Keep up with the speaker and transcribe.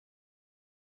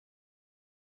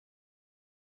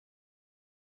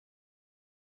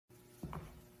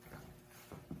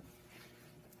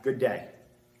Good day.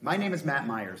 My name is Matt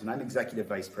Meyers, and I'm Executive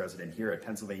Vice President here at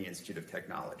Pennsylvania Institute of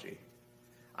Technology.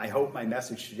 I hope my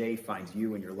message today finds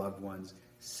you and your loved ones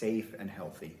safe and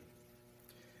healthy.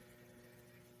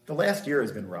 The last year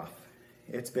has been rough.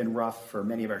 It's been rough for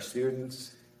many of our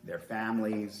students, their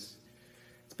families.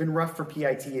 It's been rough for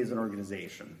P.I.T. as an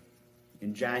organization.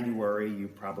 In January, you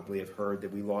probably have heard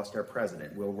that we lost our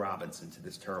president, Will Robinson, to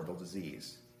this terrible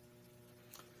disease.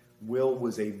 Will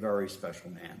was a very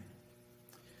special man.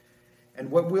 And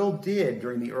what Will did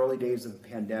during the early days of the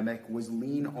pandemic was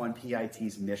lean on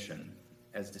P.I.T.'s mission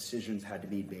as decisions had to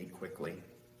be made quickly.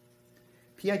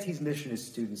 P.I.T.'s mission is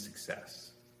student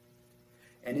success.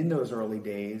 And in those early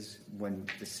days, when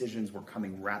decisions were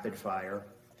coming rapid fire,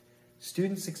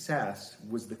 student success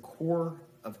was the core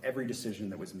of every decision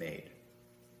that was made.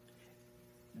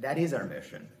 That is our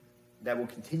mission. That will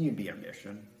continue to be our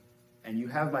mission. And you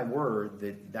have my word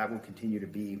that that will continue to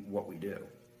be what we do.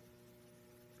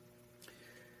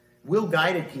 Will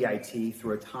guided P.I.T.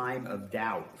 through a time of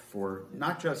doubt for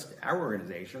not just our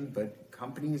organization, but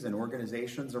companies and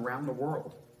organizations around the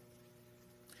world.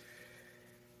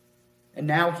 And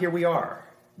now here we are,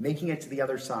 making it to the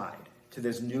other side, to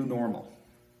this new normal.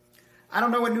 I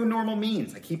don't know what new normal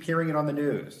means. I keep hearing it on the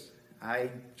news. I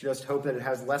just hope that it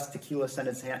has less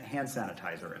tequila-scented hand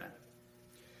sanitizer in it.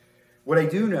 What I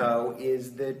do know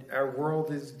is that our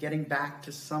world is getting back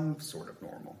to some sort of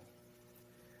normal.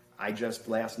 I just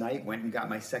last night went and got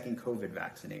my second COVID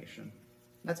vaccination.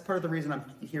 That's part of the reason I'm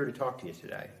here to talk to you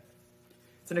today.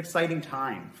 It's an exciting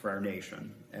time for our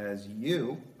nation as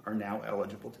you are now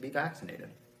eligible to be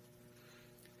vaccinated.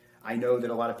 I know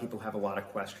that a lot of people have a lot of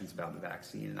questions about the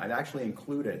vaccine, and I've actually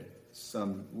included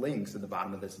some links at the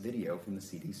bottom of this video from the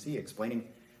CDC explaining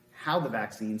how the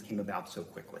vaccines came about so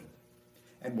quickly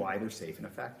and why they're safe and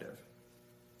effective.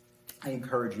 I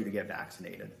encourage you to get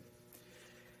vaccinated.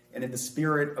 And in the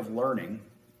spirit of learning,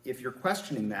 if you're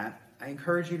questioning that, I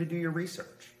encourage you to do your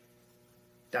research.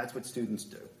 That's what students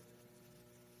do.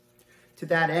 To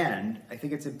that end, I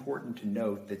think it's important to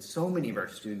note that so many of our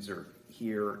students are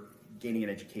here gaining an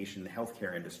education in the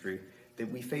healthcare industry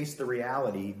that we face the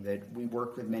reality that we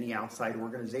work with many outside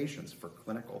organizations for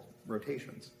clinical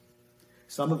rotations.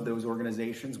 Some of those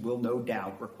organizations will no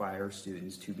doubt require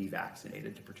students to be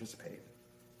vaccinated to participate.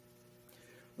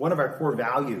 One of our core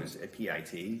values at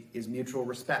P.I.T. is mutual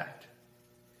respect.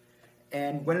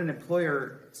 And when an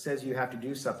employer says you have to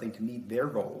do something to meet their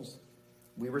goals,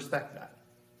 we respect that.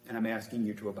 And I'm asking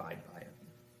you to abide by it.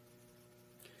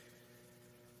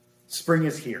 Spring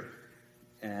is here,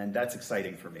 and that's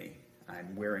exciting for me.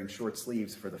 I'm wearing short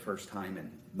sleeves for the first time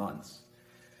in months.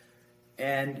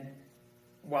 And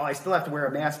while I still have to wear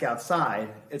a mask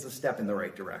outside, it's a step in the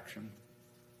right direction.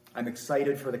 I'm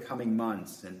excited for the coming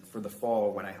months and for the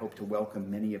fall when I hope to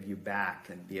welcome many of you back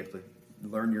and be able to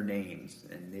learn your names,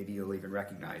 and maybe you'll even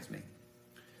recognize me.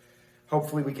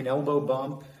 Hopefully we can elbow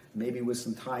bump, maybe with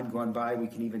some time gone by we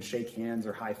can even shake hands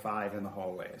or high five in the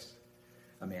hallways.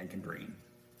 A man can dream.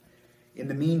 In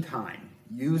the meantime,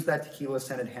 use that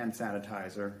tequila-scented hand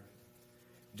sanitizer.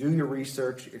 Do your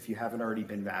research if you haven't already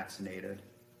been vaccinated.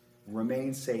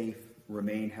 Remain safe,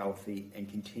 remain healthy, and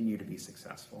continue to be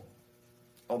successful.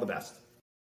 All the best.